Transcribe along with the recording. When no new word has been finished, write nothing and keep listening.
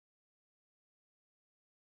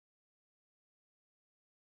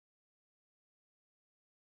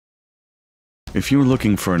If you're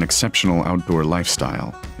looking for an exceptional outdoor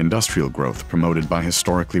lifestyle, industrial growth promoted by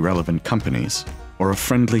historically relevant companies, or a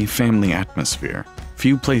friendly family atmosphere,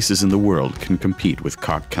 few places in the world can compete with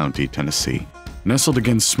Cocke County, Tennessee. Nestled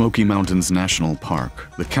against Smoky Mountains National Park,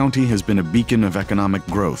 the county has been a beacon of economic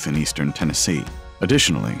growth in eastern Tennessee.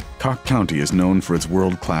 Additionally, Cocke County is known for its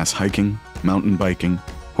world-class hiking, mountain biking,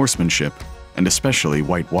 horsemanship, and especially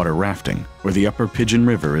whitewater rafting, where the Upper Pigeon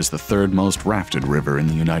River is the third most rafted river in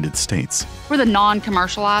the United States. We're the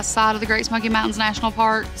non-commercialized side of the Great Smoky Mountains National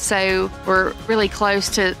Park, so we're really close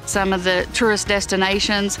to some of the tourist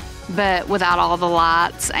destinations, but without all the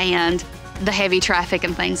lights and the heavy traffic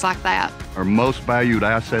and things like that. Our most valued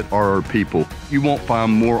asset are our people. You won't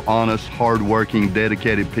find more honest, hard-working,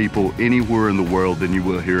 dedicated people anywhere in the world than you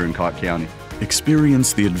will here in Cocke County.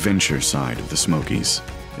 Experience the adventure side of the Smokies.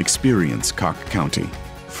 Experience Cocke County.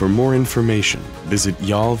 For more information, visit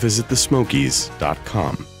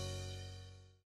y'allvisitthesmokies.com.